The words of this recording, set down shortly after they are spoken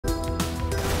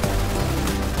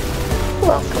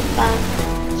Welcome back.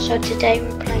 So today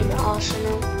we're playing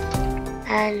Arsenal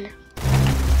and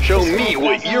show me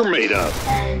what you're made of.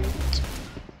 And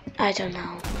I don't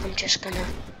know. I'm just gonna.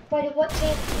 Wait, what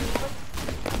team?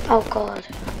 Oh God.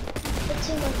 What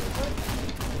team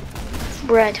are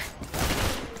you? Red.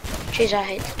 Jeez, I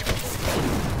hate the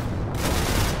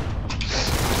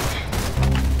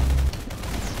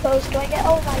Suppose do I get?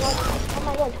 Oh my god! Oh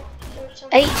my god!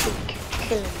 80.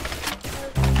 Kill him.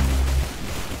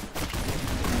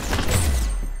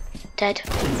 Dead.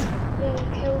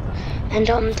 Yeah, kill. And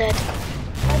I'm dead.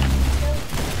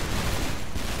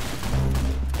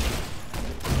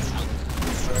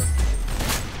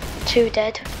 Two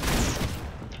dead.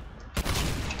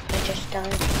 I just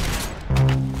died.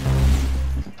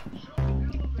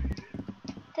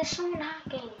 There's someone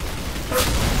hacking.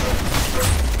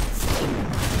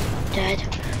 Dead.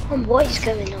 And what is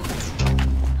going on?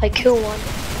 I kill one.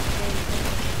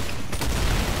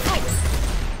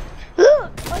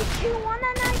 Look! I kill one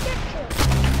and I get killed.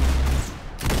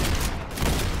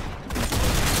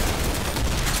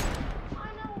 I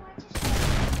know, I just...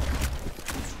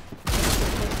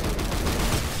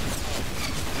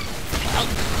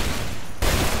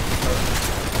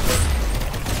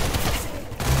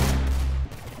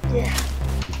 Yeah.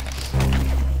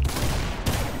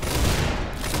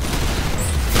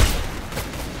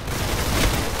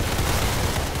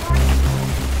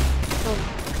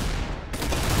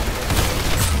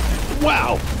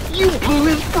 Wow, you blew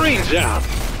his brains out.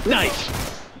 Nice.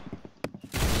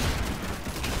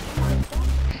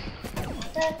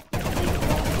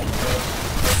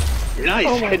 Nice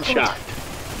Oh my headshot. God.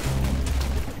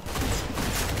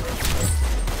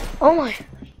 Oh my.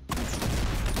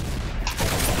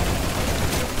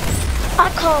 I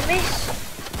can't miss.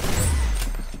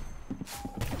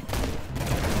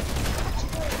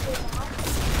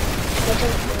 I don't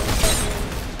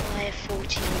know. I have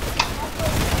 14.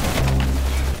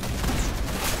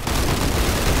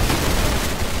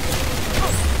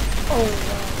 Oh wow.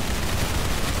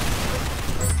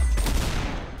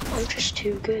 I'm just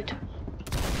too good.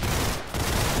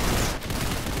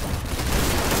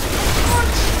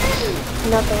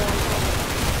 Another one.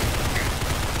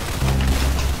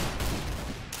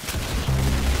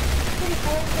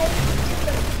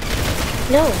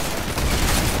 No.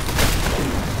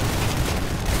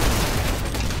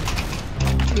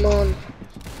 Come on.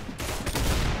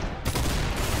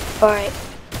 Alright.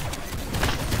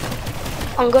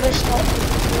 I'm gonna start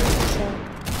so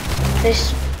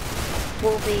this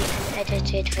will be an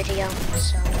edited video,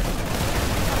 so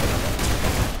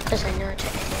because I know how to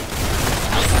edit.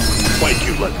 Why'd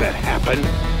you let that happen?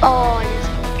 Oh, I just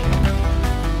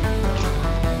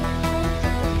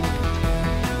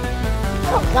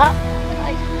oh, that.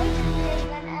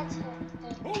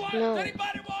 No.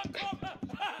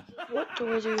 What do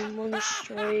I do? One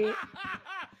straight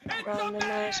around the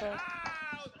nose.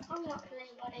 I'm not killing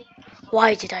anybody.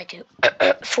 Why did I do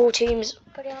 4 teams?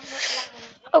 But I'm not lying.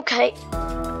 Okay.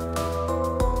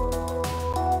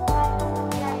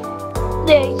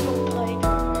 Yeah, he's not playing.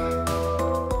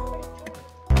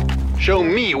 Show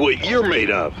me what you're made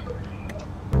of.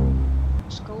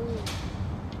 Let's go.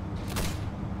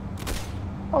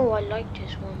 Oh, I like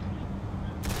this one.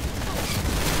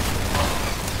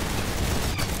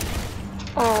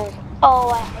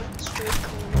 Oh, I hate street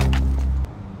corner.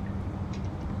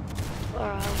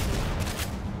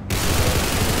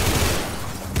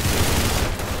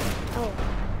 Oh,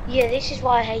 yeah, this is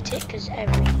why I hate it, because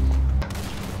every...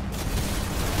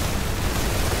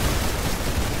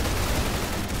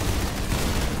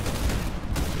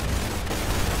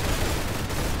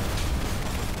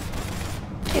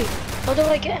 Dude, how do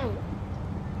I get out?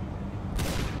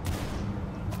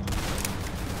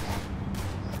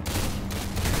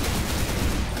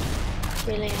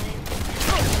 Really,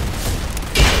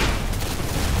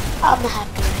 I'm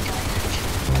happy I died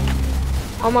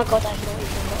actually. Oh my god, I've not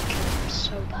even got a kill. I'm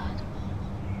so bad.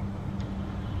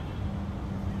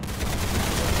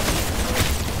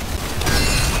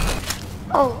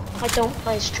 Oh, I don't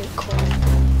play street corner.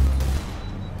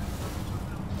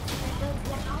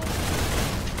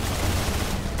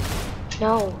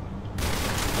 No.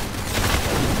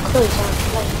 Because I'm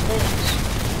playing this.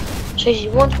 So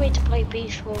you want me to play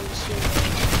Beast War and see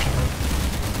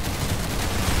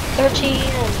 13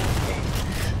 and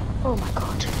oh my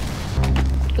god.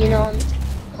 You know,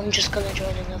 I'm just gonna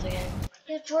join another game.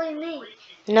 You're joining me.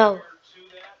 No.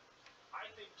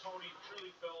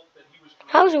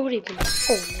 How's it already been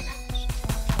 4 minutes?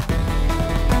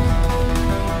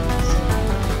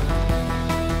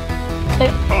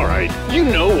 Alright, you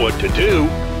know what to do.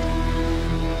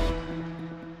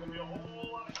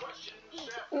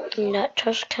 And that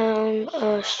just count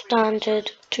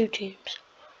standard 2 teams.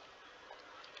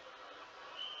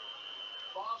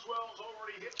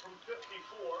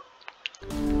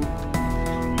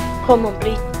 Come on,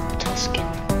 bleed Tuscan.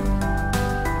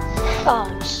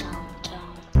 Oh, sound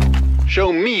down.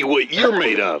 Show me what you're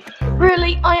made of.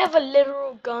 Really? I have a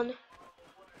literal gun.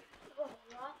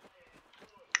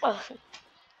 Oh.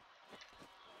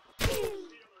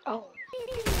 Oh.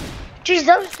 Jeez,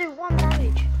 those do 1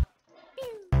 damage.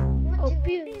 Oh,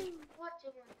 beauty.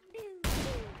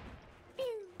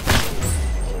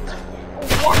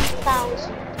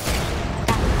 1,000.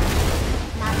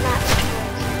 Man, that's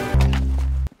crazy.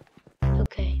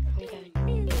 Okay, I'm going.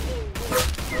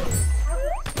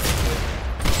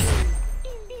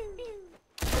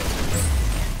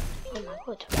 Oh my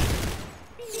god.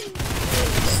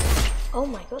 Oh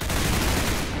my god.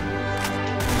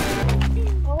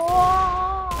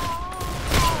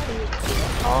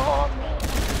 Oh man.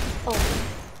 Oh.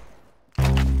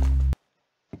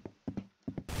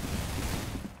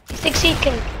 You think he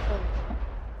can?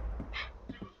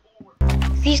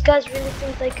 These guys really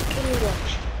think they could kill me.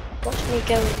 Watch me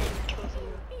go in and kill them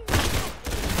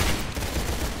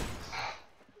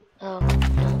all. Oh,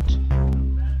 not.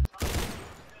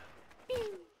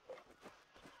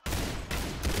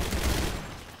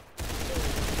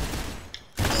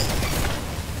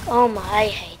 Oh my, I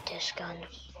hate this gun.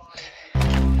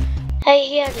 Hey,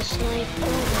 he had a sniper.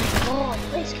 Oh my god,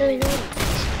 what is going on?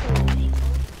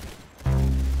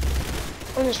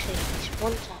 Honestly, he's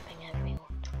one-tapping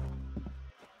everyone.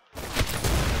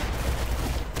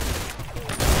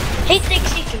 He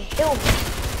thinks he can kill me.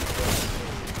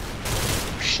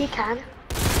 She can.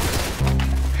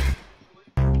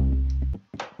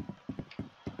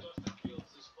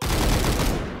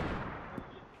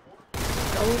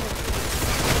 Oh.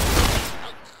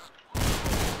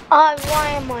 Why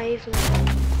am I even?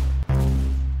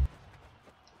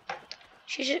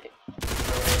 She should.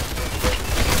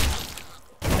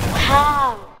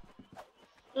 How?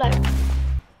 Like.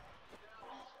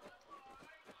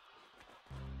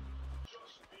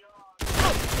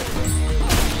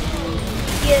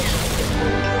 Yes.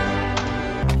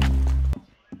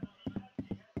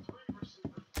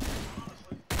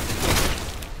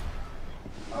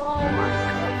 Oh my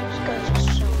god, these guys are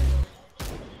so annoying.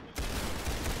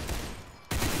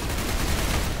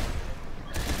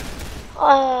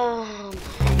 I'm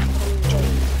enjoying it.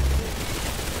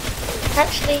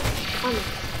 Actually,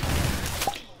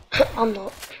 I'm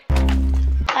not.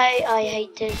 I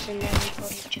hate this and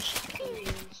everybody just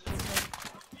confuses.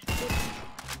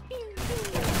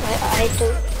 I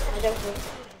don't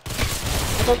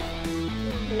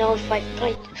know if I've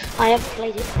played. I have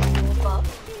played it before, but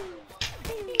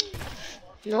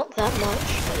not that much.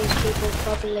 These people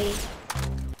probably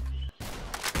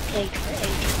played for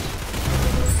ages.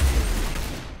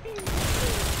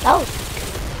 That was good.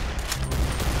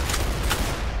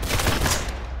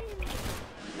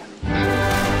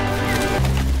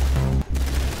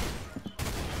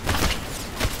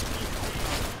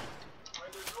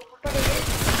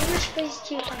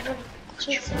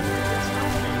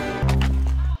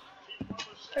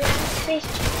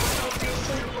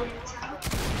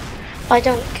 I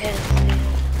don't care.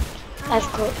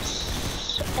 I've got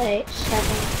 8,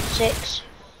 7, 6.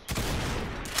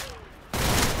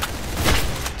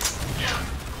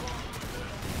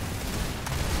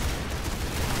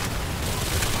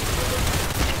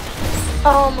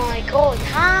 Oh my god,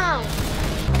 how?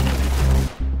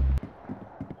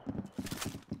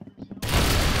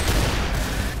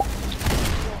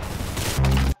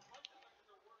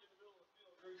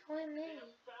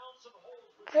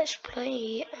 Let's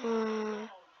play,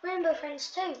 Rainbow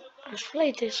Friends 2. let's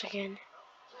play this again.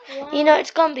 Why? You know,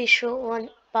 it's gonna be a short one.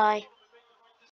 Bye.